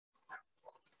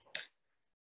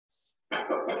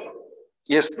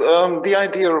Yes, the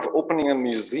idea of opening a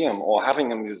museum or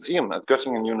having a museum at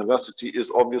Göttingen University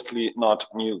is obviously not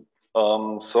new.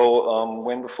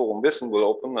 When the Forum Wissen will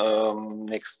open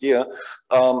next year,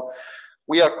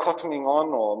 we are cottoning on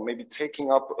or maybe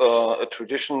taking up a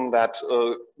tradition that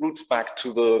roots back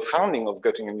to the founding of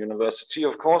Göttingen University,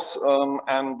 of course,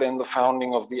 and then the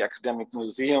founding of the academic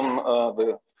museum,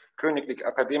 the Königlich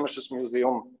Akademisches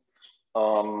Museum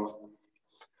on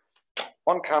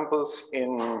campus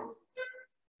in,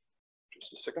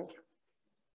 just a second,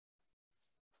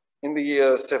 in the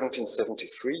year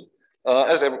 1773.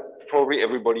 As probably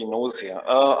everybody knows here.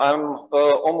 I'm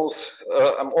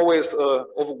always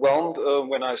overwhelmed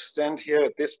when I stand here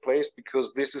at this place,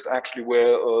 because this is actually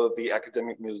where the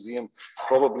academic museum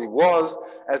probably was,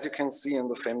 as you can see in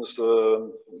the famous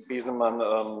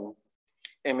Besemann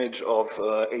image of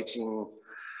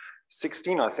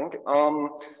 1816, I think.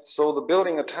 So the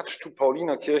building attached to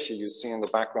Pauliner Kirche you see in the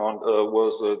background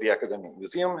was the academic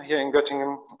museum here in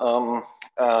Göttingen.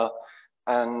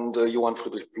 And Johann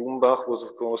Friedrich Blumenbach was,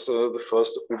 of course, the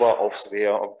first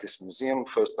Oberaufseher of this museum,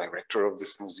 first director of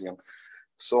this museum.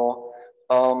 So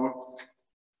the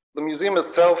museum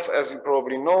itself, as you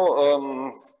probably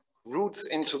know, roots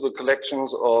into the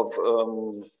collections of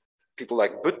people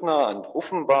like Büttner and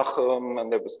Offenbach,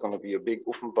 and there was going to be a big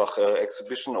Offenbach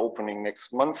exhibition opening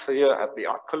next month here at the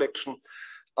art collection.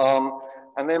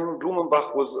 And then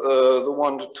Blumenbach was the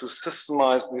one to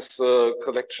systemize this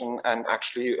collection and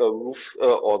actually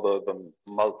the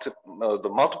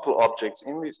multiple objects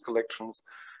in these collections,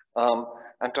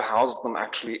 and to house them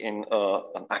actually in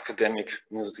an academic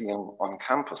museum on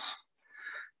campus.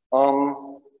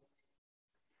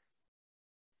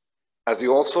 As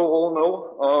you also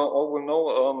all will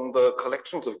know, the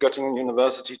collections of Göttingen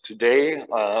University today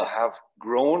have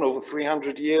grown over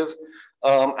 300 years,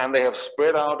 and they have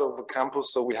spread out over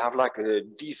campus. So we have like a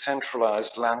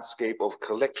decentralized landscape of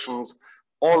collections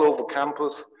all over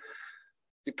campus.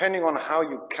 Depending on how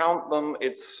you count them,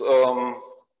 it's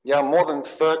more than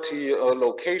 30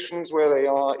 locations where they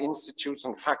are, institutes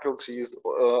and faculties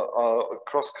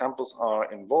across campus are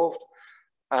involved.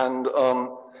 And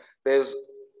there's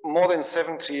more than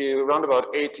 70, around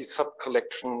about 80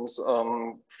 sub-collections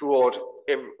throughout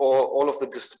all of the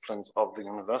disciplines of the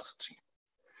university.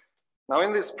 Now,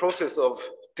 in this process of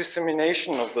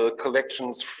dissemination of the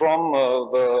collections from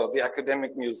the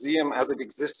academic museum as it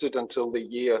existed until the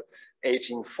year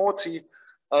 1840,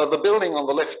 the building on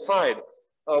the left side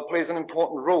plays an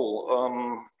important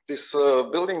role. This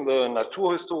building, the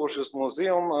Naturhistorisches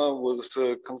Museum, was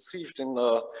conceived in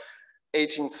the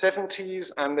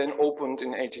 1870s and then opened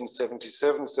in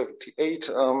 1877, 78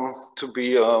 to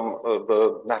be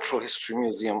the Natural History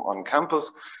Museum on campus,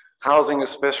 housing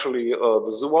especially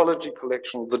the zoology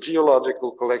collection, the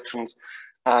geological collections,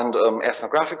 and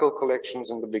ethnographical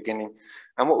collections in the beginning.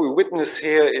 And what we witness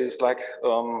here is like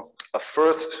a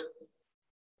first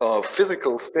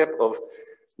physical step of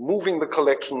moving the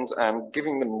collections and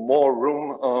giving them more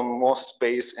room, more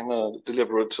space in a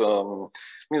deliberate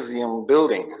museum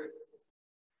building.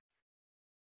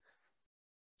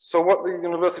 So what the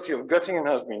University of Göttingen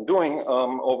has been doing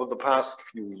over the past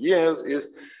few years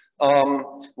is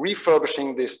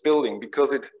refurbishing this building,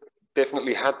 because it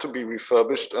definitely had to be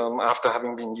refurbished after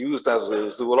having been used as a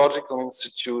zoological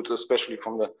institute, especially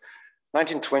from the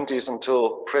 1920s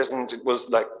until present. It was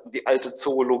like the Alte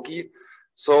Zoologie.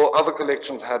 So other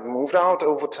collections had moved out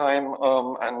over time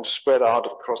and spread out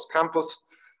across campus.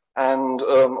 And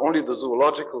only the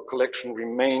zoological collection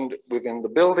remained within the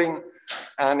building,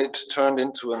 and it turned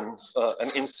into an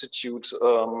institute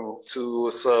to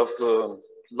serve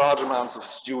large amounts of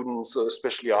students,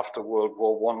 especially after World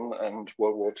War I and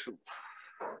World War II.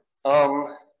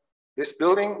 This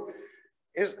building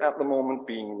is at the moment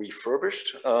being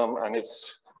refurbished, and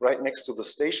it's right next to the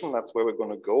station. That's where we're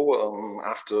going to go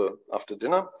after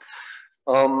dinner.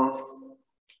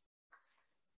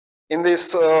 In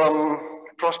this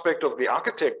prospect of the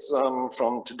architects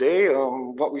from today,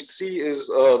 what we see is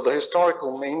the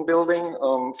historical main building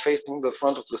facing the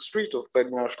front of the street of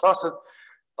Berliner Straße,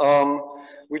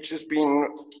 which has been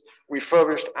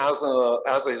refurbished as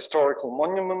a historical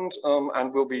monument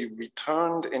and will be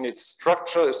returned in its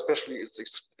structure, especially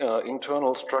its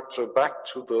internal structure, back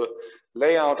to the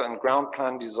layout and ground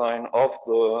plan design of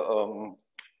the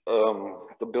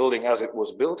building as it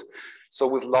was built. So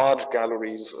with large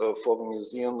galleries for the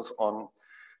museums on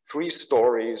 3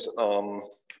 stories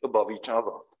above each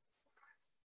other.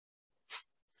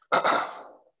 I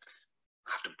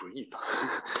have to breathe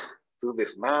through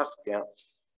this mask, yeah.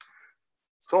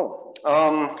 So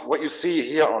what you see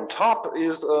here on top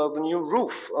is the new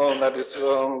roof that is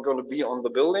going to be on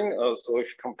the building. So if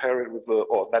you compare it with the,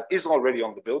 or that is already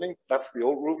on the building, that's the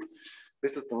old roof.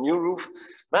 This is the new roof.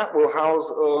 That will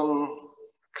house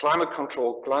climate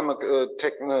control, climate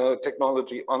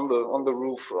technology on the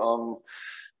roof,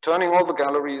 turning all the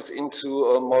galleries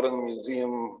into modern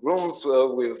museum rooms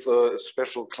with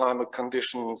special climate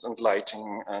conditions and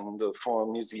lighting and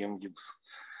for museum use.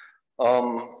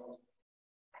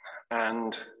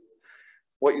 And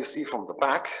what you see from the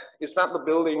back is that the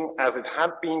building, as it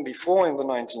had been before in the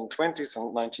 1920s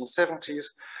and 1970s,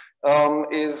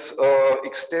 is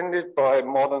extended by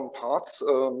modern parts,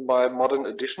 by modern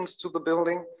additions to the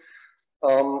building.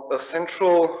 A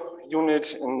central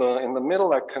unit in the middle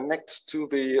that connects to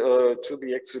the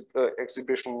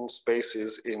exhibition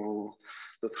spaces in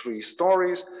the 3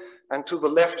 stories, and to the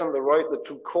left and the right, the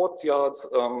 2 courtyards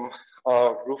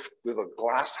are roofed with a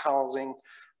glass housing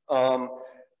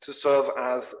to serve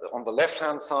as, on the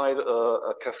left-hand side,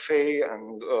 a cafe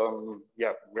and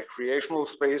yeah, recreational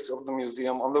space of the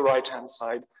museum. On the right-hand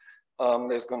side,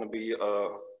 there's going to be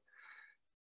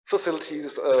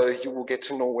facilities you will get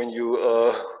to know when you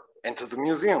enter the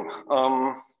museum.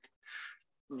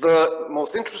 The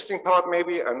most interesting part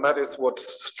maybe, and that is what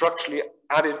structurally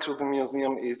added to the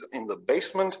museum, is in the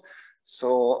basement.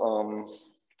 So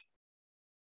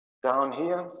down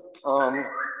here,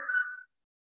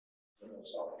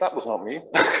 that was not me.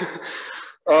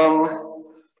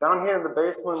 Down here in the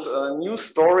basement, new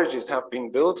storages have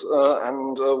been built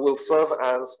and will serve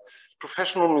as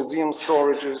professional museum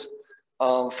storages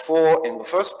for, in the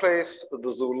first place,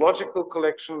 the zoological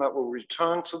collection that will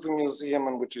return to the museum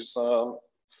and which is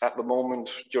at the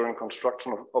moment during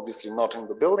construction, obviously not in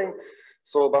the building.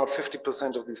 So about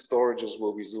 50% of these storages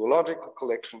will be zoological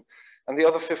collection, and the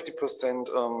other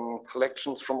 50%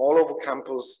 collections from all over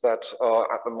campus that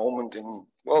are at the moment in,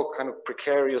 well, kind of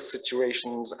precarious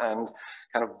situations and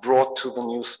kind of brought to the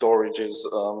new storages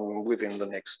within the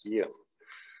next year.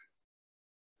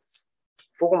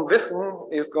 Forum Wissen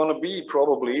is going to be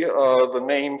probably the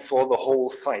name for the whole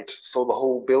site, so the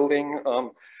whole building.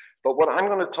 But what I'm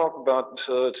going to talk about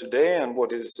today, and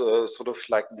what is sort of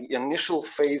like the initial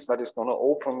phase that is going to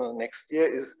open the next year,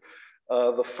 is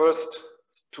the first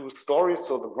 2 stories,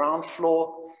 so the ground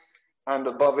floor, and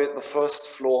above it the first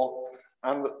floor,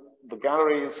 and the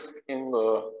galleries in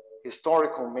the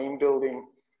historical main building,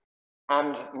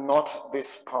 and not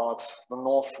this part, the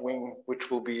north wing,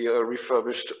 which will be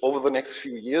refurbished over the next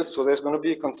few years. So there's going to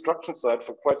be a construction site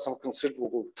for quite some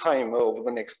considerable time over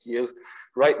the next years,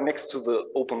 right next to the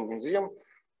open museum,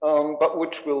 but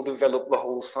which will develop the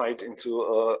whole site into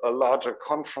a larger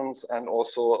conference and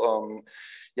also,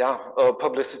 yeah, a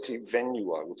publicity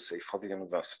venue, I would say, for the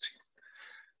university.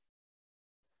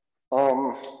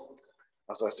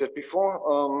 As I said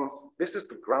before, this is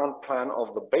the ground plan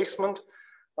of the basement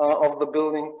of the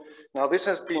building. Now this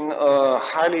has been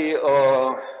highly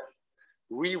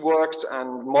reworked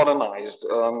and modernized.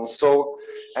 So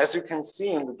as you can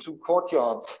see in the 2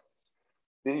 courtyards,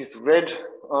 this red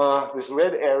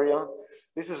area,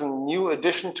 this is a new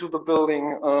addition to the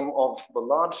building of the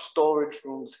large storage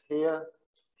rooms here,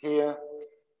 here,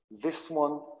 this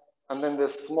one, and then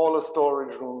there's smaller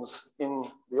storage rooms in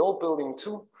the old building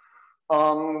too.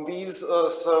 These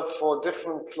serve for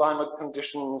different climate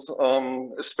conditions,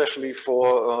 especially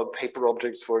for paper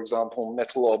objects, for example,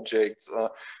 metal objects,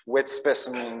 wet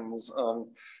specimens.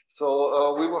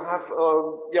 So we will have,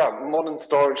 yeah, modern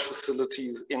storage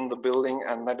facilities in the building,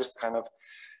 and that is kind of,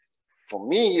 for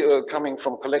me, coming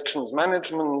from collections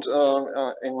management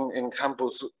in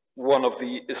campus, one of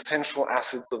the essential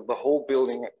assets of the whole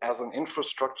building as an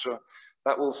infrastructure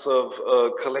that will serve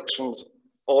collections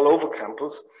all over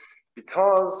campus.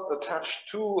 Because attached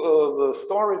to the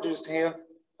storages here,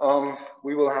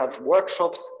 we will have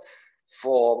workshops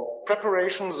for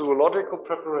preparation, zoological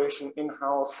preparation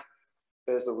in-house.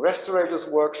 There's a restorators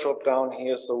workshop down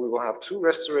here, so we will have 2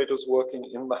 restorators working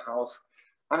in the house,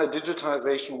 and a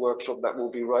digitization workshop that will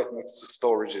be right next to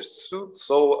storages.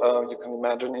 So you can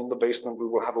imagine in the basement we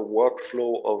will have a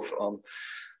workflow of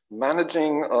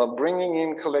managing, bringing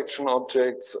in collection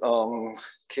objects,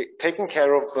 taking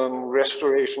care of them,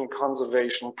 restoration,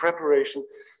 conservation, preparation,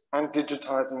 and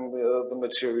digitizing the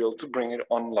material to bring it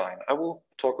online. I will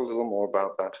talk a little more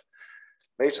about that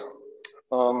later.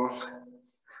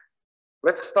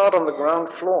 Let's start on the ground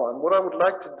floor. And what I would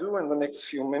like to do in the next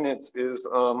few minutes is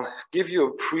give you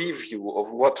a preview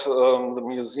of what the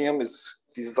museum is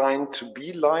designed to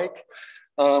be like,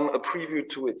 a preview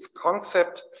to its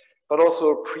concept, but also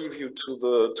a preview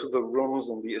to the rooms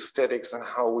and the aesthetics and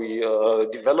how we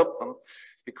develop them.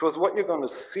 Because what you're going to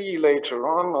see later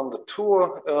on the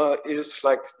tour is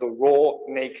like the raw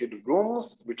naked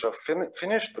rooms, which are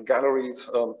finished. The galleries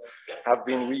have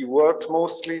been reworked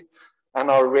mostly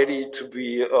and are ready to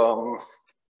be,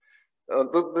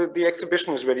 the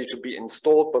exhibition is ready to be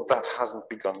installed, but that hasn't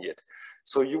begun yet.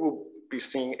 So you will be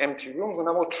seeing empty rooms, and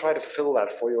I will try to fill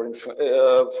that for your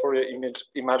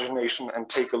imagination and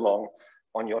take along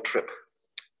on your trip.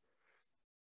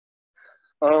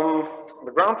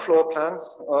 The ground floor plan,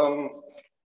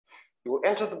 you will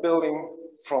enter the building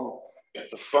from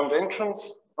the front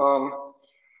entrance.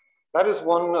 That is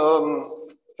one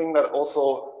thing that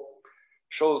also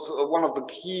shows one of the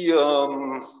key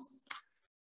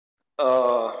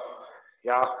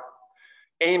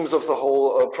aims of the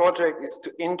whole project is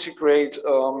to integrate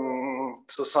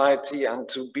society and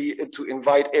to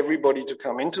invite everybody to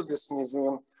come into this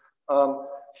museum.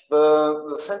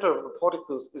 The center of the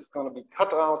porticos is going to be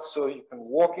cut out so you can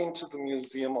walk into the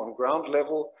museum on ground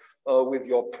level with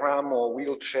your pram or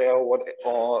wheelchair, or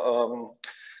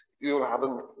you'll have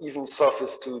an even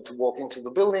surface to walk into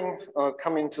the building,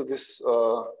 come into this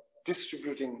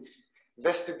distributing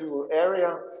vestibule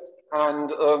area. And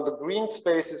the green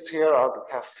spaces here are the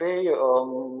cafe.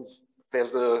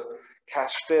 There's a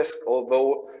cash desk,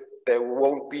 although there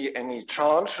won't be any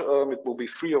charge. It will be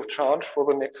free of charge for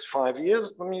the next 5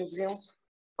 years, the museum,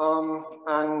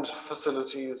 and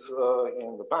facilities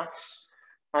in the back.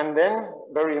 And then,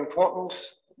 very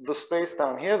important, the space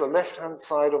down here, the left-hand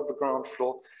side of the ground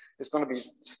floor, is going to be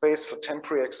space for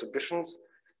temporary exhibitions.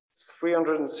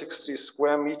 360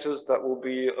 square meters that will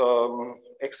be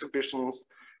exhibitions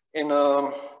in a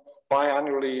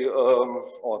biannually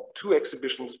or 2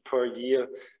 exhibitions per year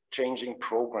changing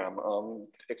program.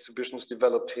 Exhibitions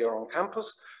developed here on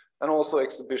campus, and also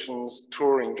exhibitions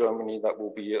touring Germany that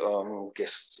will be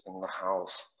guests in the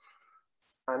house.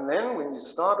 And then when you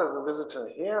start as a visitor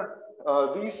here,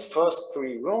 these first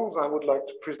 3 rooms I would like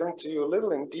to present to you a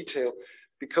little in detail,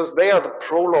 because they are the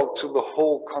prologue to the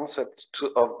whole concept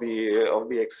of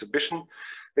the exhibition.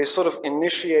 They sort of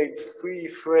initiate 3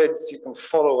 threads you can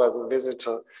follow as a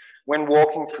visitor when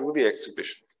walking through the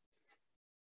exhibition.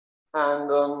 And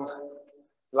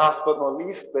last but not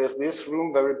least, there's this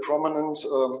room, very prominent,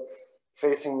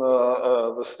 facing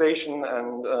the station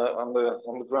and on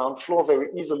the ground floor, very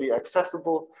easily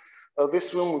accessible.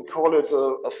 This room, we call it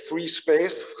a free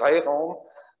space, Freiraum,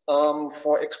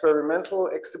 for experimental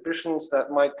exhibitions that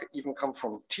might even come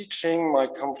from teaching,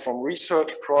 might come from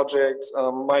research projects,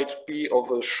 might be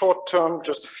of a short term,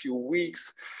 just a few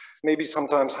weeks, maybe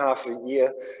sometimes half a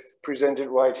year, presented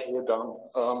right here down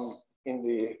in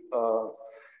the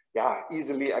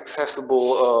easily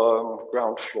accessible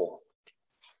ground floor.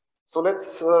 So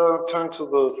let's turn to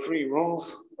the 3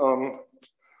 rooms,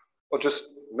 or just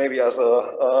maybe as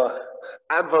a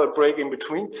advert break in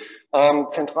between.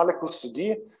 Zentrale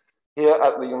Kustodie, here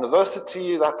at the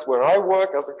university, that's where I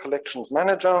work as a collections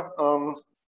manager,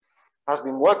 has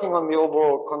been working on the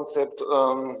overall concept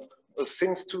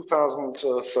since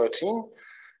 2013.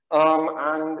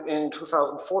 And in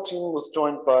 2014 was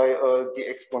joined by the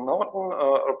Exponauten,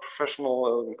 a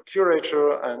professional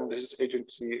curator, and his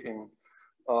agency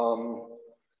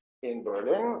in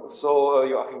Berlin. So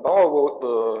Joachim Bauer wrote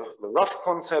the rough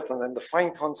concept and then the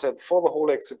fine concept for the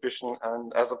whole exhibition,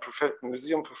 and as a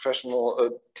museum professional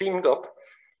teamed up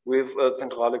with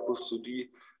Zentrale Kustodie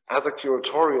as a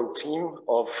curatorial team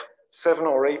of 7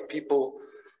 or 8 people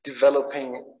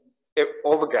developing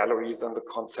all the galleries and the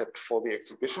concept for the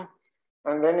exhibition.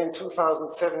 And then in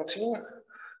 2017,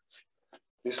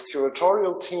 this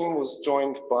curatorial team was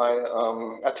joined by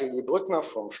Atelier Brückner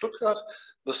from Stuttgart,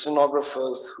 the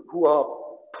scenographers who are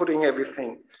putting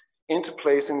everything into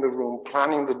place in the room,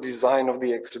 planning the design of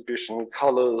the exhibition,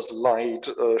 colors, light,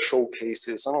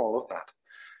 showcases, and all of that.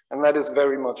 And that is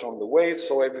very much on the way.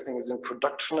 So everything is in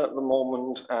production at the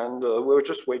moment, and we're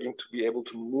just waiting to be able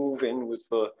to move in with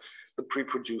the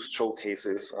pre-produced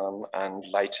showcases and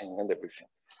lighting and everything.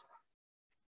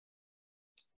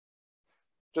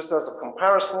 Just as a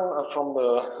comparison from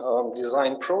the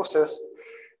design process,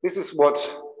 this is what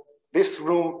this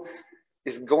room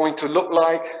is going to look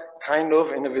like, kind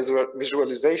of in a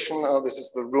visualization. This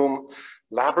is the room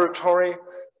laboratory,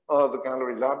 the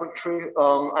gallery laboratory,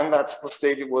 and that's the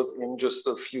state it was in just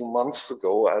a few months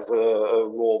ago as a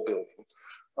raw building.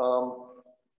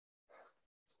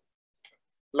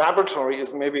 Laboratory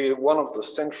is maybe one of the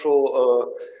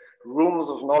central rooms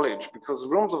of knowledge, because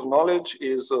rooms of knowledge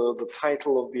is the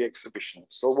title of the exhibition.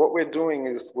 So what we're doing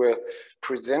is we're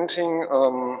presenting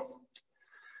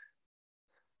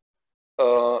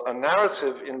a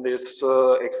narrative in this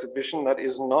exhibition that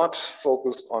is not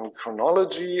focused on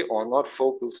chronology or not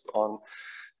focused on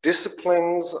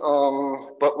disciplines,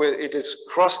 but it is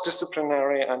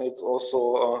cross-disciplinary, and it's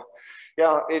also,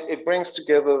 yeah, it brings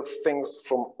together things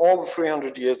from all the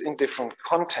 300 years in different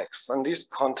contexts, and these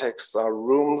contexts are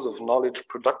rooms of knowledge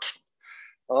production.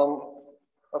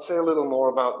 I'll say a little more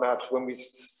about that when we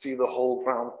see the whole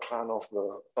ground plan of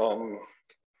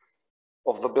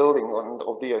the building and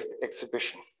of the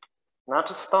exhibition. Now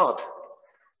to start,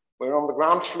 we're on the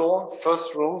ground floor,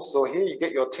 first room. So here you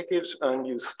get your ticket and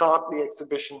you start the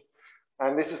exhibition.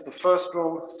 And this is the first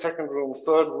room, second room,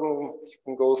 third room. You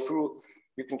can go through,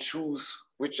 you can choose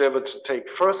whichever to take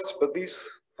first, but these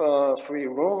 3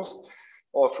 rooms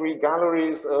or 3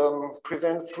 galleries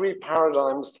present 3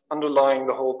 paradigms underlying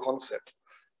the whole concept.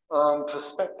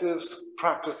 Perspectives,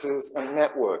 practices, and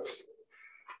networks.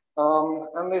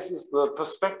 And this is the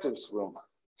perspectives room.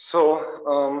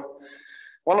 So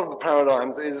one of the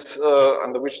paradigms is,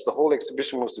 under which the whole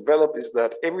exhibition was developed, is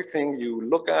that everything you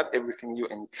look at, everything you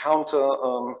encounter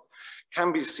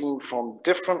can be seen from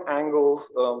different angles,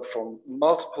 from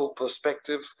multiple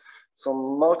perspectives,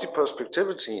 some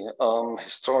multi-perspectivity,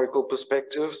 historical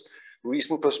perspectives,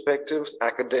 recent perspectives,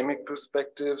 academic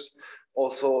perspectives,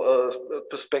 also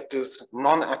perspectives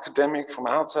non-academic, from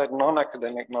outside,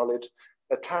 non-academic knowledge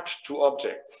attached to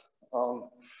objects.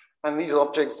 And these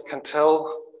objects can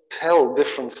tell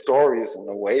different stories in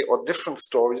a way, or different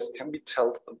stories can be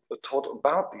taught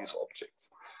about these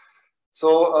objects.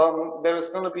 So there is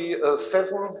going to be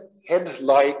 7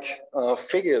 head-like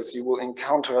figures you will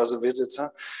encounter as a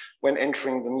visitor when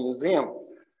entering the museum.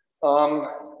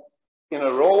 In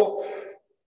a row,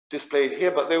 displayed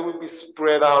here, but they will be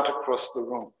spread out across the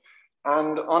room.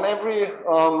 And on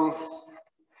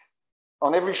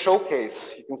every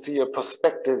showcase, you can see a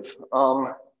perspective.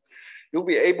 You'll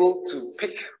be able to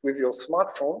pick with your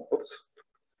smartphone,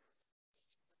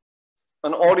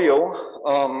 an audio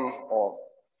or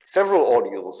several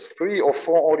audios, 3 or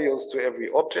 4 audios to every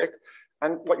object.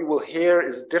 And what you will hear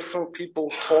is different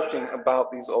people talking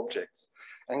about these objects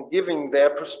and giving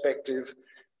their perspective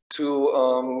to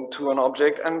an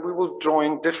object, and we will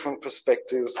join different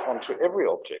perspectives onto every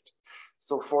object.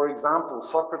 So for example,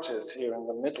 Socrates here in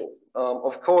the middle.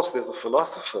 Of course, there's a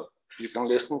philosopher you can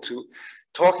listen to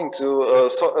talking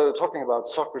about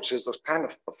Socrates as kind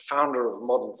of a founder of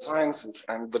modern sciences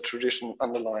and the tradition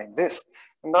underlying this.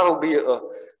 And that'll be a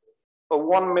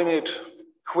 1-minute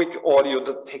quick audio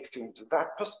that takes you into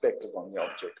that perspective on the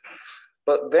object.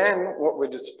 But then what we're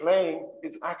displaying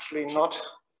is actually not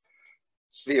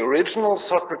the original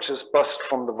Socrates bust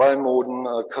from the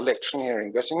Wallmoden collection here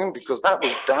in Göttingen, because that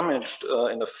was damaged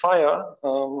in a fire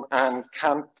and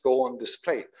can't go on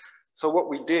display. So what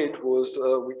we did was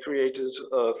we created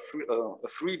a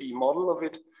 3D model of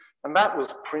it, and that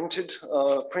was printed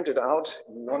out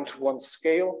in 1:1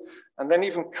 scale, and then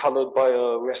even colored by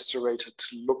a restorator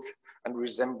to look and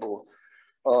resemble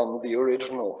the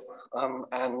original.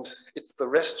 And it's the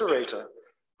restorator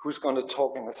who's going to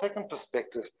talk in a second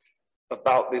perspective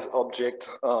about this object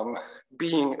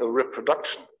being a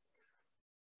reproduction.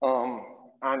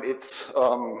 And it's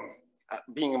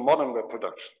being a modern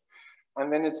reproduction.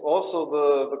 And then it's also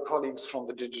the colleagues from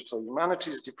the Digital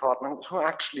Humanities Department who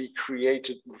actually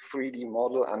created the 3D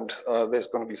model, and there's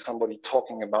going to be somebody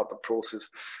talking about the process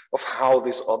of how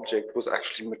this object was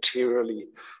actually materially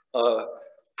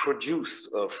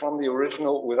produced from the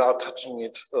original without touching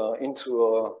it into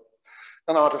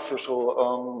an artificial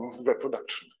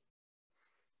reproduction.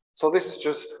 So this is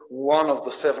just one of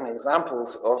the 7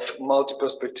 examples of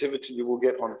multi-perspectivity you will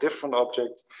get on different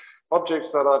objects,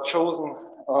 objects that are chosen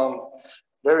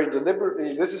very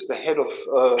deliberately. This is the head of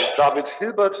David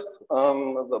Hilbert,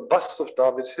 the bust of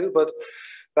David Hilbert,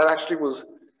 that actually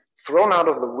was thrown out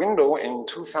of the window in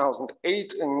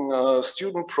 2008 in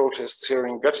student protests here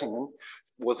in Göttingen,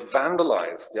 was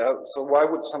vandalized. Yeah, so why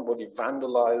would somebody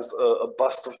vandalize a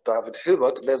bust of David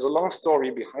Hilbert? There's a long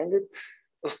story behind it,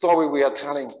 a story we are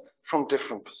telling from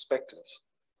different perspectives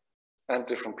and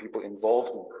different people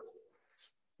involved in it.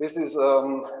 This is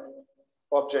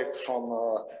objects from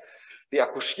the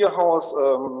Akkuschierhaus,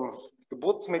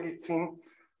 Geburtsmedizin,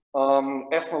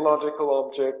 ethnological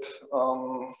object,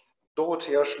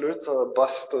 Dorothea Schlözer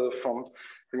bust from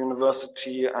the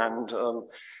university, and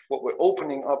what we're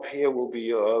opening up here will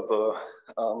be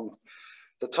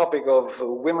the topic of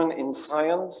women in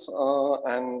science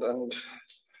and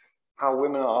how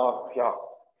women are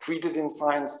treated in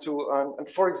science too. And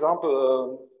for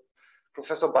example,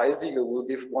 Professor Beisiegel will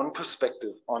give one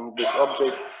perspective on this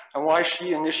object and why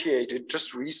she initiated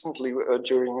just recently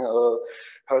during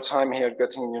her time here at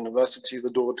Goettingen University, the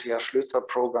Dorothea Schlözer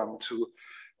program to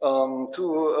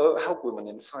help women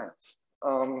in science.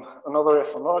 Another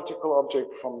ethnological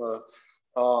object from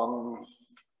from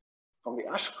the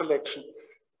Ash collection,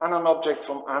 and an object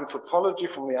from anthropology,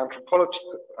 from the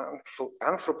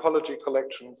anthropology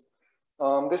collections.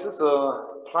 This is a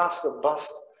plaster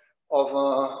bust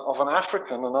of an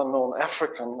African, an unknown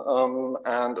African,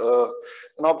 and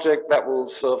an object that will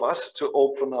serve us to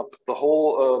open up the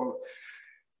whole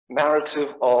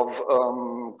narrative of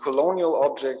colonial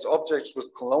objects, objects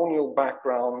with colonial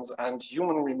backgrounds and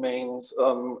human remains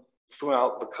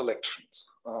throughout the collections.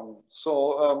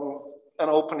 An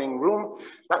opening room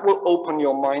that will open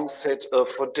your mindset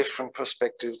for different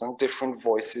perspectives and different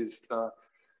voices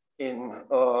in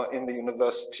the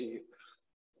university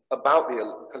about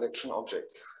the collection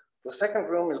objects. The second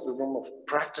room is the room of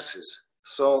practices.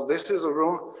 So this is a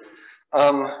room,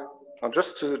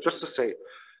 just to say,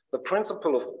 the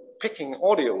principle of picking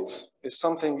audios is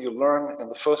something you learn in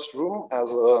the first room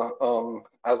as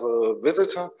a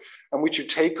visitor, and which you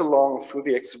take along through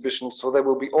the exhibition. So there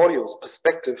will be audios,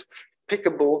 perspectives,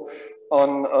 pickable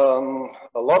on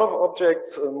a lot of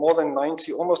objects, more than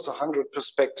 90, almost 100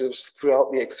 perspectives throughout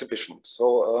the exhibition.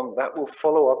 So that will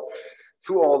follow up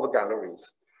through all the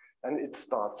galleries. And it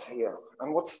starts here.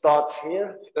 And what starts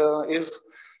here is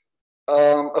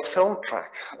a film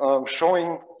track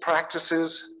showing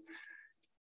practices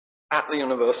at the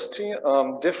university,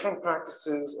 different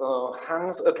practices,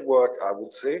 hands at work, I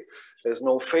would say. There's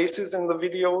no faces in the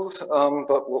videos,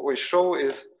 but what we show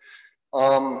is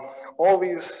all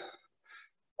these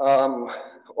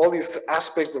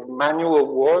aspects of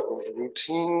manual work, of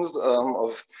routines,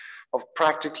 of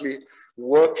practically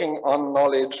working on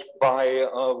knowledge by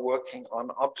working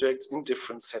on objects in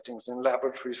different settings, in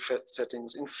laboratory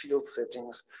settings, in field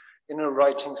settings, in a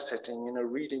writing setting, in a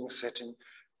reading setting,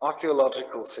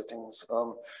 archaeological settings.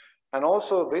 And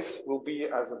also this will be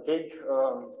as a big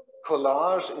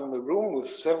collage in the room with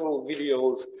several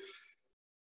videos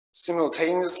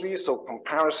simultaneously, so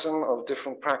comparison of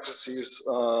different practices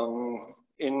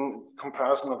in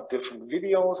comparison of different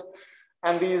videos.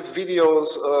 And these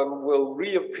videos will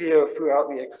reappear throughout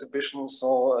the exhibition.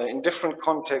 So in different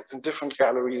contexts, in different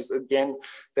galleries, again,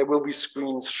 there will be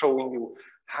screens showing you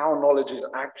how knowledge is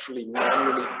actually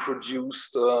manually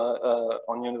produced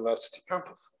on university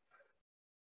campus.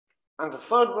 And the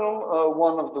third room,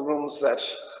 one of the rooms that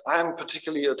I'm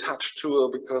particularly attached to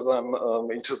because I'm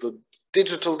into the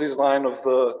digital design of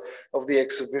the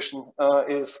exhibition,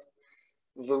 is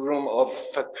the room of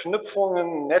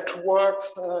Verknüpfungen,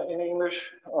 networks in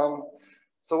English.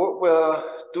 So what we're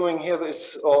doing here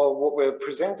is, or what we're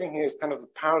presenting here is kind of the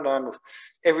paradigm of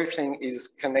everything is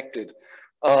connected.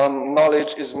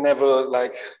 Knowledge is never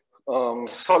like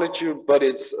solitude, but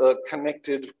it's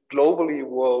connected globally,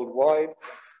 worldwide,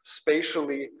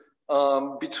 spatially,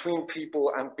 between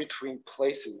people and between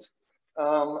places.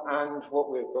 And what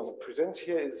we're going to present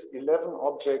here is 11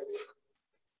 objects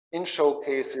in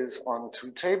showcases on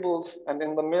 2 tables, and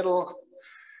in the middle,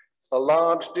 a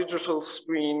large digital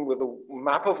screen with a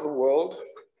map of the world.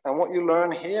 And what you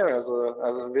learn here as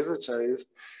a visitor is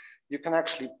you can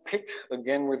actually pick,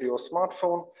 again with your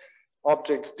smartphone,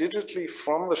 objects digitally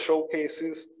from the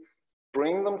showcases,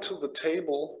 bring them to the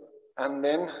table, and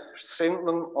then send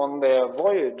them on their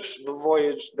voyage, the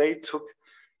voyage they took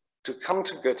to come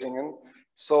to Göttingen.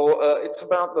 So it's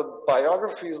about the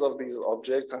biographies of these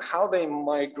objects and how they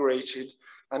migrated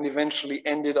and eventually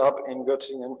ended up in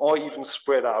Göttingen, or even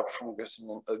spread out from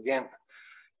Göttingen again.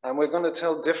 And we're going to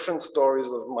tell different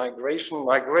stories of migration,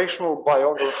 migrational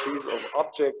biographies of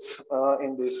objects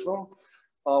in this room.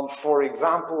 For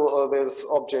example, there's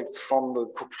objects from the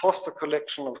Cook-Foster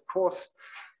collection, of course,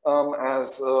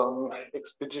 as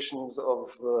expeditions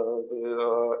of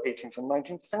the 18th and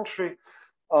 19th century.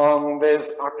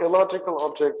 There's archaeological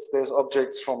objects, there's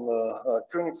objects from the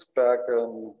Königsberg,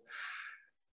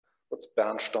 what's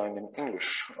Bernstein in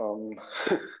English?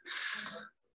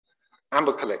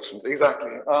 Amber collections,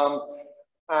 exactly.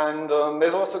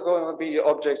 There's also going to be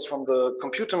objects from the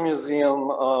Computer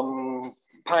Museum,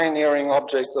 pioneering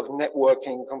objects of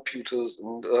networking computers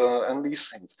and these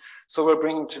things. So we're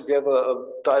bringing together a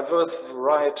diverse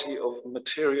variety of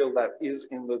material that is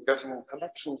in the Göttingen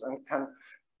collections and can,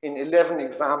 in 11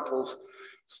 examples,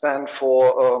 stand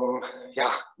for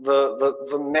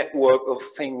the network of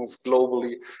things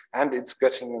globally and its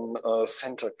Göttingen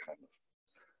center kind of.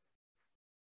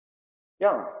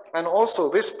 Yeah, and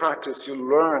also this practice you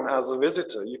learn as a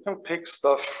visitor. You can pick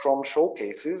stuff from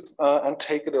showcases and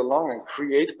take it along and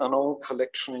create an own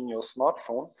collection in your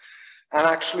smartphone and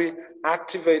actually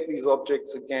activate these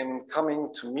objects again,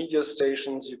 coming to media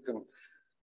stations. You can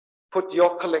put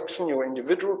your collection, your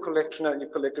individual collection that you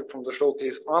collected from the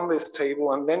showcase on this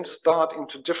table and then start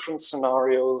into different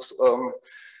scenarios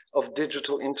of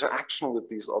digital interaction with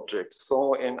these objects.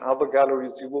 So in other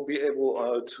galleries, you will be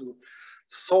able to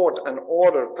sort and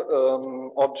order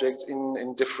objects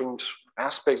in different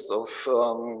aspects of,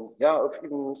 of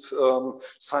even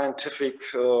scientific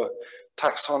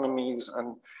taxonomies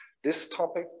and this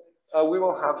topic. We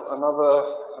will have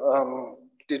another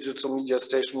digital media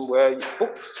station where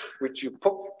books, which you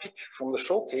pick from the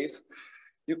showcase,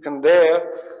 you can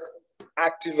there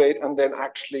activate and then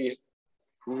actually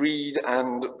read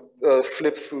and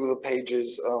flip through the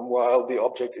pages, while the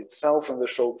object itself in the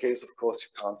showcase, of course, you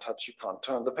can't touch, you can't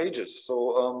turn the pages.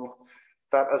 So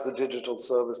that as a digital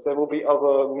service. There will be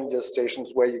other media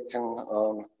stations where you can,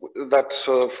 that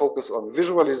focus on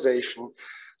visualization,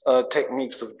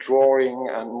 techniques of drawing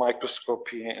and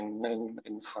microscopy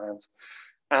in science,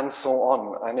 and so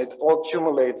on. And it all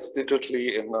accumulates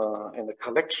digitally in a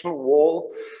collection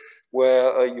wall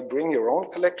where you bring your own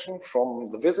collection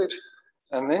from the visit,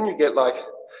 and then you get like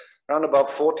around about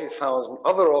 40,000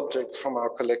 other objects from our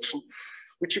collection,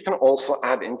 which you can also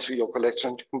add into your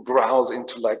collection. You can browse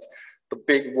into like the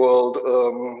big world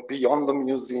beyond the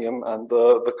museum and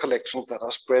the collections that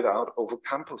are spread out over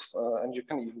campus, and you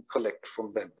can even collect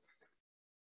from them.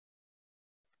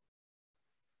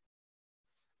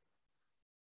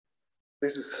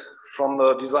 This is from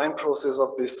the design process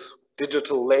of this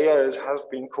digital layer, it has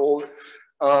been called.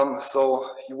 So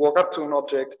you walk up to an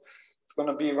object, it's going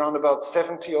to be around about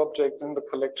 70 objects in the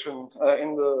collection,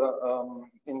 in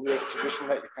the exhibition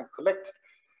that you can collect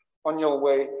on your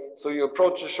way. So you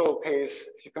approach a showcase,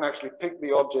 you can actually pick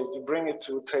the object, you bring it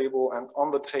to a table, and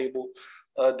on the table,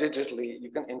 digitally,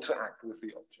 you can interact with the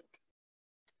object.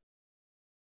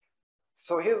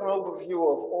 So here's an overview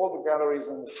of all the galleries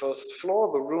in the first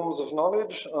floor, the rooms of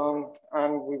knowledge,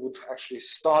 and we would actually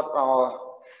start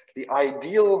the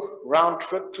ideal round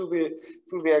trip through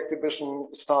the exhibition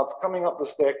starts coming up the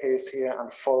staircase here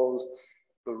and follows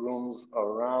the rooms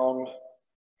around.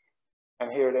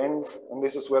 And here it ends, and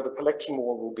this is where the collection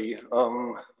wall will be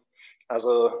as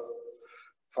a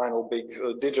final big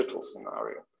digital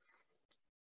scenario.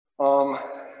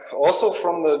 Also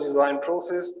from the design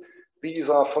process, these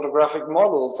are photographic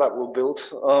models that were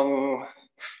built,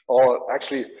 or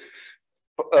actually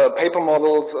paper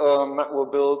models that were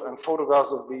built and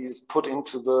photographs of these put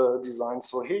into the design.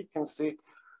 So here you can see,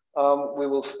 we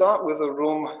will start with a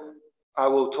room I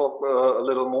will talk a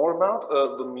little more about,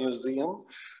 the museum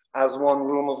as one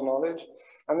room of knowledge.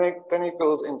 And then it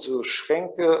goes into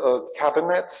Schränke,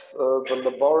 cabinets, the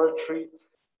laboratory,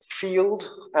 field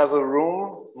as a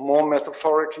room, more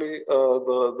metaphorically,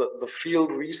 the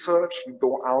field research, you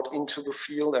go out into the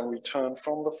field and return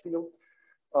from the field,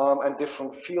 and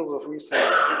different fields of research.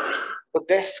 The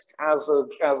desk as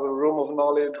a room of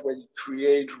knowledge where you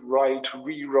create, write,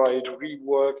 rewrite,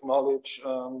 rework knowledge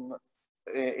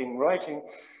in writing.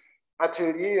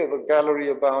 Atelier, the gallery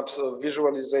about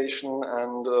visualization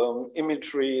and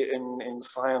imagery in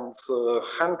science,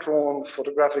 hand-drawn,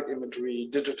 photographic imagery,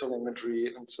 digital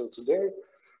imagery until today.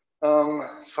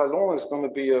 Salon is going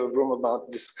to be a room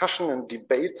about discussion and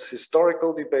debates,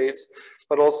 historical debates,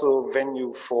 but also a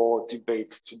venue for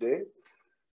debates today.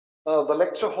 The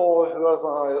lecture hall is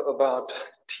about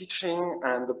teaching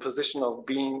and the position of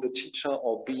being the teacher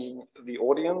or being the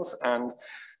audience, and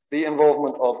the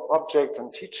involvement of object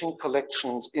and teaching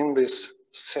collections in this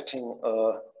setting.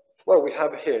 Well, we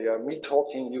have here, yeah, me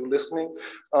talking, you listening.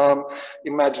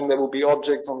 Imagine there will be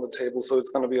objects on the table, so it's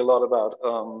going to be a lot about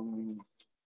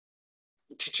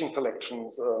teaching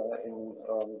collections in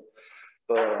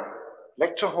the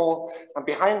lecture hall. And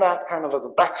behind that, kind of as a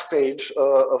backstage,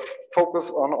 a focus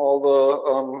on all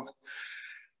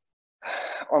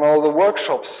the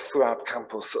workshops throughout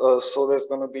campus. So there's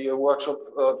going to be a workshop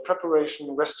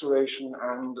preparation, restoration,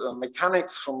 and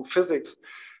mechanics from physics,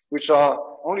 which are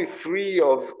only three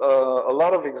of a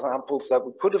lot of examples that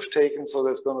we could have taken. So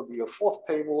there's going to be a fourth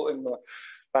table in the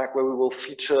back where we will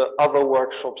feature other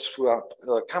workshops throughout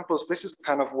campus. This is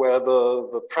kind of where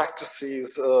the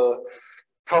practices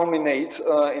culminate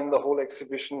in the whole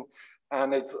exhibition.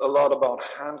 And it's a lot about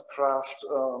handcraft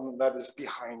that is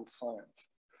behind science.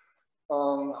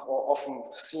 Or often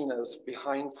seen as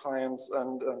behind science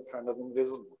and kind of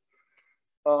invisible.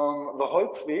 The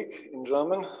Holzweg in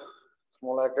German, it's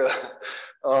more like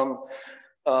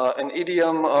an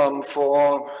idiom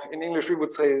for, in English we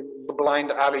would say the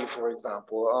blind alley, for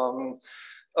example.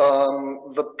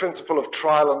 The principle of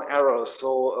trial and error.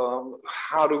 So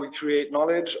how do we create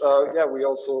knowledge? Yeah, we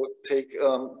also take,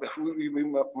 we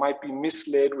might be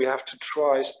misled, we have to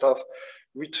try stuff,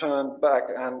 return back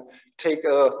and take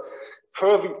a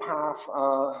curvy path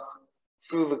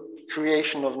through the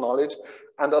creation of knowledge.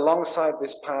 And alongside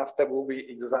this path, there will be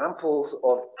examples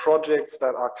of projects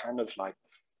that are kind of like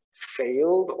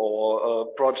failed, or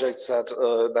projects that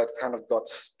that kind of got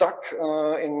stuck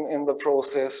in the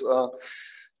process,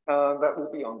 that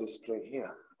will be on display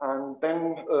here. And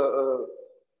then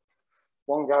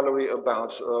one gallery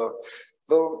about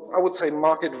I would say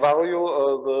market value,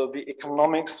 the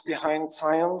economics behind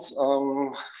science,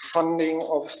 funding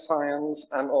of science,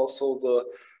 and also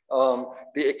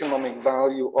the economic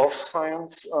value of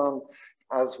science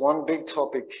as one big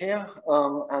topic here.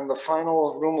 And the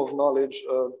final room of knowledge,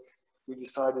 we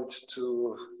decided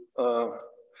to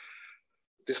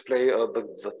display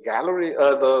the gallery,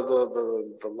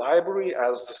 the library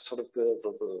as sort of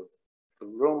the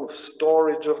room of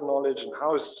storage of knowledge, and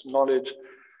how is knowledge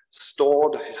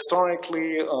stored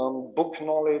historically. Book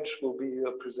knowledge will be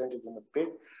presented in a big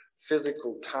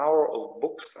physical tower of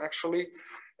books, actually,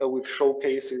 with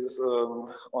showcases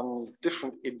on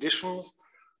different editions,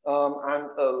 and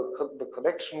the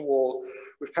collection wall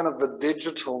with kind of the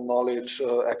digital knowledge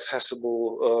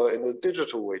accessible in a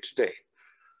digital way today.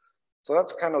 So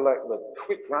that's kind of like the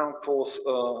quick round course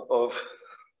of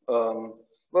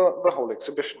the whole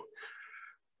exhibition.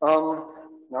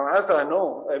 Now, as I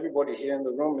know, everybody here in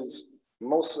the room is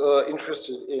most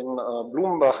interested in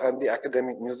Blumenbach and the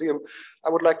Academic Museum, I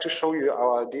would like to show you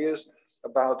our ideas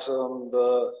about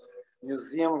the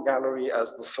museum gallery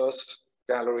as the first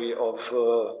gallery of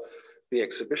the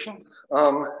exhibition.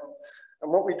 And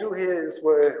what we do here is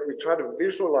we try to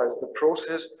visualize the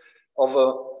process of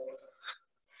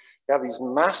these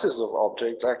masses of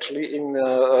objects, actually, in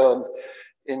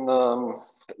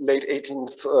late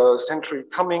 18th century,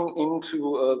 coming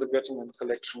into the Göttingen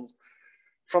collections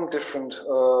from different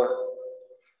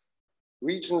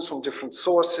regions, from different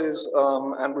sources,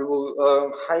 and we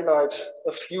will highlight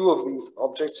a few of these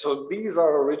objects. So these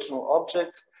are original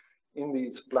objects in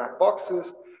these black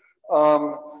boxes,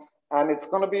 and it's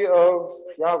going to be a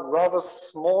rather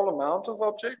small amount of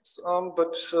objects,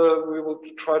 but we will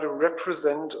try to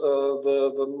represent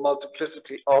the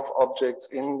multiplicity of objects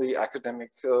in the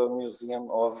academic museum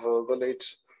of the late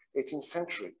 18th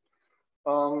century.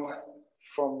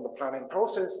 From the planning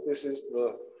process, this is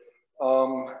the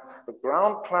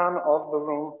ground plan of the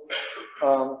room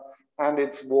and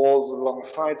its walls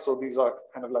alongside. So these are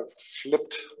kind of like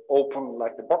flipped open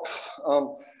like the box.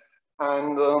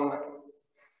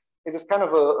 It is kind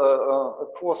of a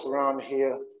course around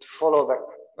here to follow that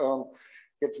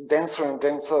gets denser and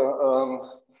denser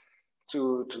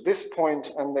to this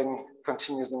point, and then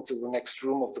continues into the next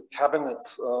room of the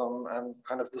cabinets and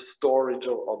kind of the storage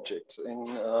of objects in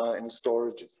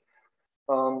storages.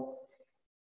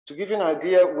 To give you an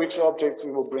idea which objects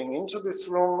we will bring into this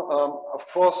room, of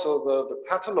course, so the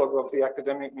catalog of the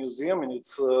Academic Museum in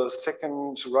its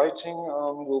second writing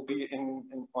will be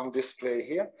on display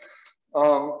here.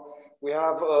 We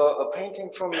have a painting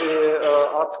from the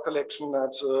arts collection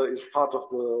that is part of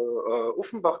the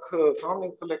Blumenbach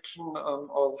founding collection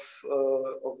of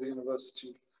the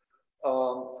university.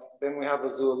 Then we have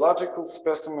a zoological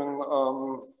specimen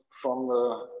from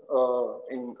a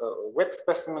wet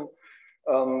specimen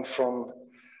from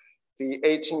the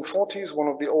 1840s, one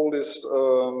of the oldest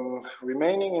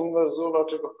remaining in the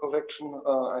zoological collection,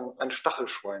 and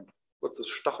Stachelschwein. What's a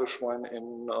Stachelschwein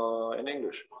in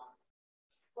English?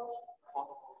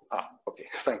 Ah, okay,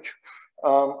 thank you.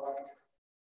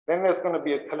 Then there's going to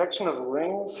be a collection of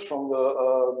rings from the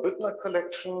Büttner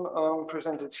collection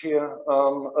presented here,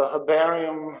 a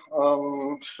herbarium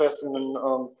specimen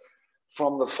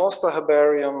from the Forster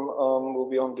herbarium will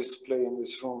be on display in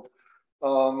this room.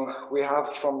 We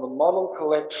have from the model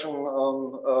collection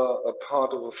a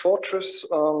part of a fortress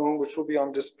which will be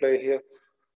on display here.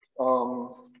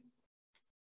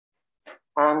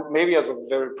 And maybe as a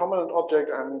very prominent object,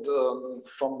 and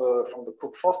from the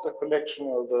Cook Foster collection,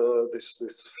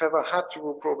 this feather hat you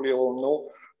will probably all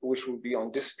know, which will be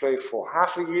on display for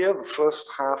half a year, the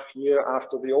first half year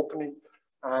after the opening,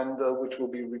 and which will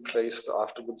be replaced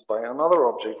afterwards by another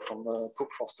object from the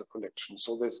Cook Foster collection.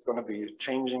 So there's going to be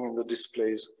changing in the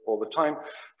displays all the time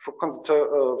for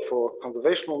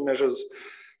conservational measures,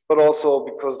 but also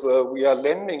because we are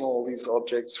lending all these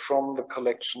objects from the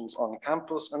collections on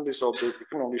campus, and this object we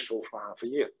can only show for half a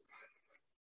year.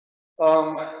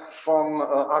 From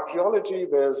archaeology,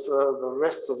 there's the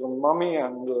rest of a mummy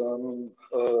and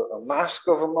a mask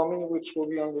of a mummy, which will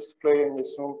be on display in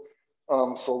this room.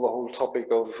 So the whole topic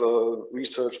of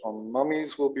research on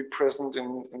mummies will be present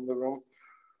in the room.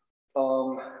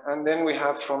 And then we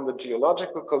have from the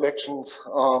geological collections,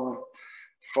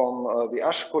 from the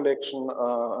Ash collection,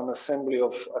 an assembly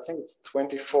of, I think it's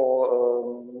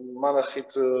 24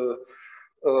 malachite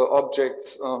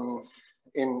objects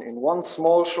in one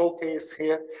small showcase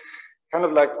here, kind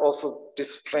of like also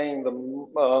displaying the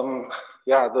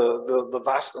the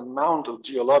vast amount of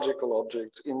geological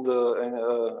objects in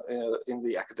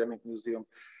the academic museum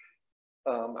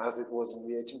as it was in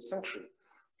the 18th century.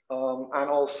 And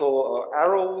also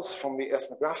arrows from the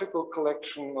ethnographical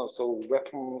collection, so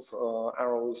weapons,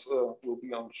 arrows will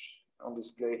be on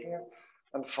display here.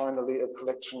 And finally, a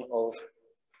collection of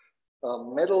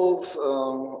medals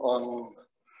on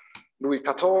Louis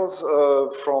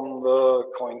XIV from the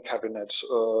coin cabinet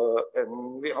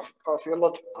in the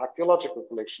archaeological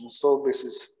collection. So this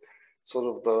is sort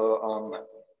of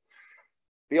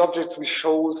the objects we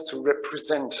chose to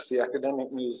represent the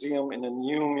academic museum in a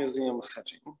new museum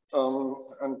setting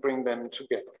and bring them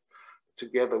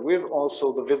together with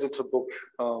also the visitor book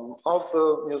of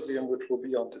the museum, which will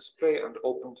be on display and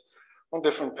opened on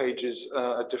different pages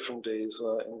at different days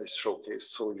in this showcase.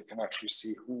 So you can actually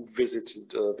see who visited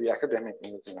the academic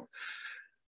museum.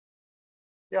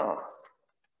 Yeah.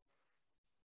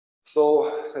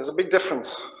 So there's a big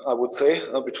difference, I would say,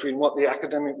 between what the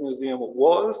academic museum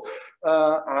was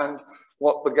and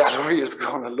what the gallery is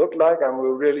going to look like. And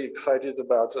we're really excited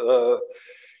about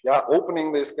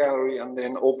opening this gallery and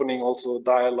then opening also a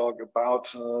dialogue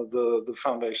about the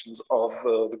foundations of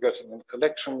the Göttingen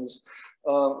collections,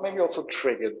 maybe also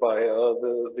triggered by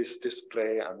this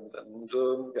display and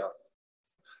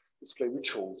display we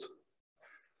chose.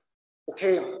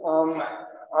 Okay,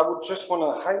 I would just want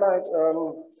to highlight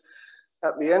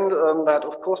at the end that,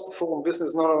 of course, the Forum Wissen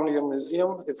is not only a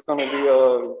museum, it's going to be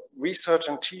a research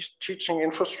and teaching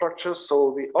infrastructure.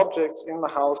 So the objects in the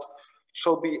house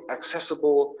shall be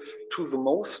accessible to the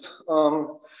most.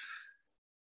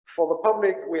 For the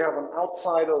public, we have an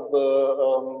outside of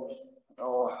the,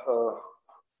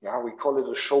 we call it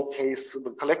a showcase,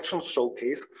 the collections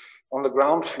showcase on the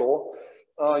ground floor.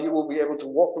 You will be able to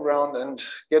walk around and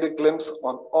get a glimpse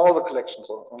on all the collections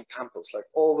on campus, like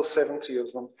all the 70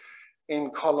 of them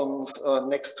in columns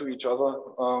next to each other.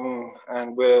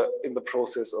 And we're in the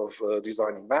process of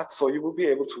designing that. So you will be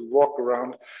able to walk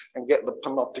around and get the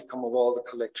panopticon of all the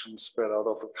collections spread out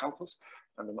over campus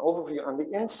and an overview. And the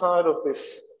inside of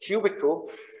this cubicle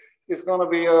is going to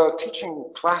be a teaching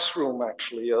classroom,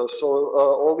 actually. So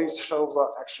all these shelves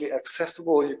are actually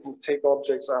accessible. You can take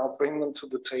objects out, bring them to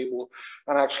the table,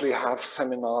 and actually have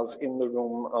seminars in the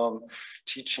room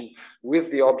teaching with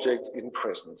the objects in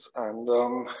presence. And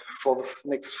for the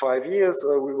next 5 years,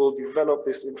 we will develop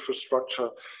this infrastructure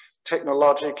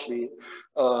technologically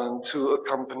to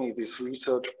accompany this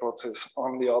research process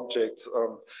on the objects.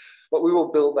 But we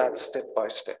will build that step by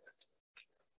step.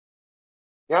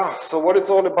 Yeah, so what it's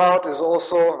all about is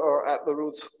also at the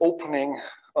roots opening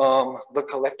the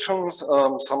collections.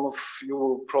 Some of you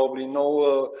will probably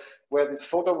know where this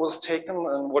photo was taken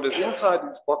and what is inside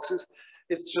these boxes.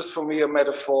 It's just for me a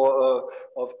metaphor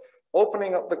of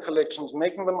opening up the collections,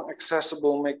 making them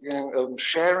accessible,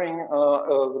 sharing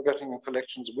the Göttingen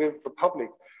collections with the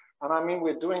public. And I mean,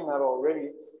 we're doing that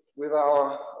already with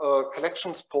our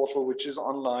collections portal, which is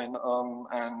online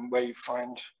and where you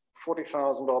find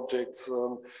 40,000 objects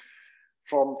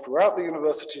from throughout the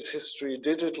university's history,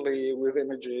 digitally with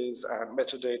images and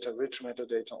metadata, rich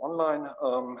metadata online.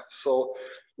 So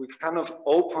we've kind of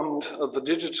opened the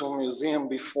digital museum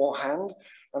beforehand.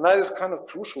 And that is kind of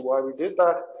crucial why we did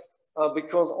that,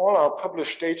 because all our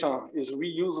published data is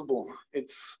reusable.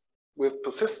 It's with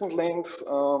persistent links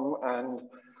and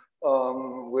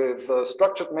with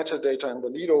structured metadata in the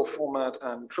Lido format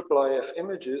and IIIF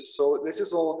images. So this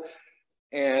is all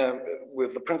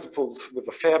with the principles, with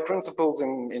the FAIR principles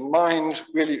in mind,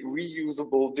 really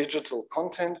reusable digital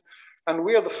content. And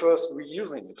we are the first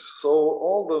reusing it. So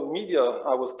all the media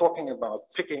I was talking about,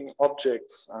 picking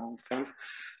objects and things,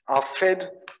 are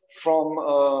fed from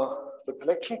the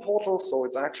collection portal. So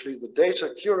it's actually the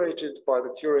data curated by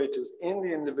the curators in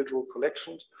the individual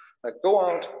collections that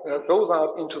goes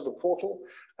out into the portal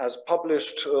as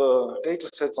published data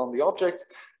sets on the objects.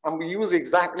 And we use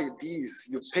exactly these.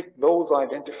 You pick those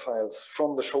identifiers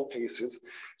from the showcases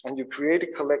and you create a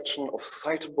collection of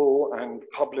citable and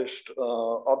published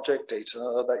object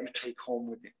data that you take home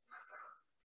with you.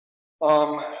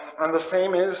 And the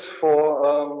same is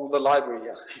for the library.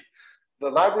 The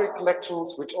library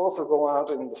collections, which also go out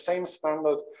in the same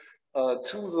standard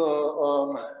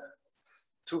to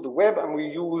the web, and we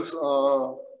use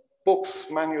books,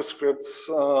 manuscripts,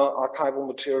 archival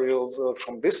materials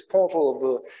from this portal of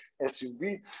the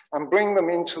SUB and bring them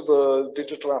into the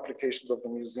digital applications of the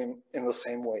museum in the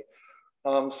same way.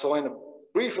 So in a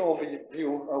brief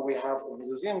overview, we have a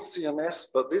museum CMS,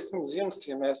 but this museum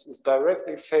CMS is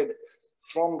directly fed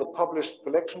from the published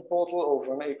collection portal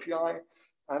over an API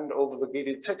and over the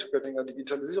GDZ, Göttingen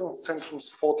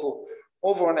Digitalisierungszentrums portal,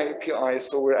 over an API.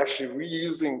 So we're actually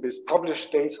reusing this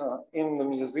published data in the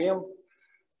museum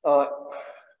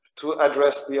to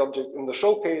address the objects in the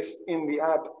showcase, in the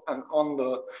app, and on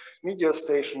the media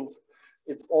stations.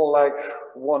 It's all like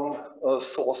one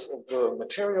source of the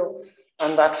material,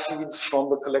 and that feeds from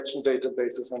the collection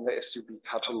databases and the SUB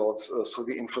catalogs, so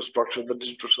the infrastructure, the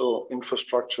digital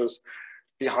infrastructures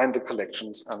behind the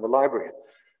collections and the library.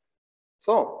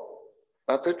 So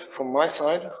that's it from my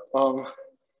side.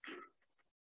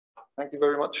 Thank you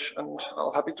very much, and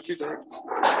I'm happy to keep the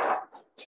hands.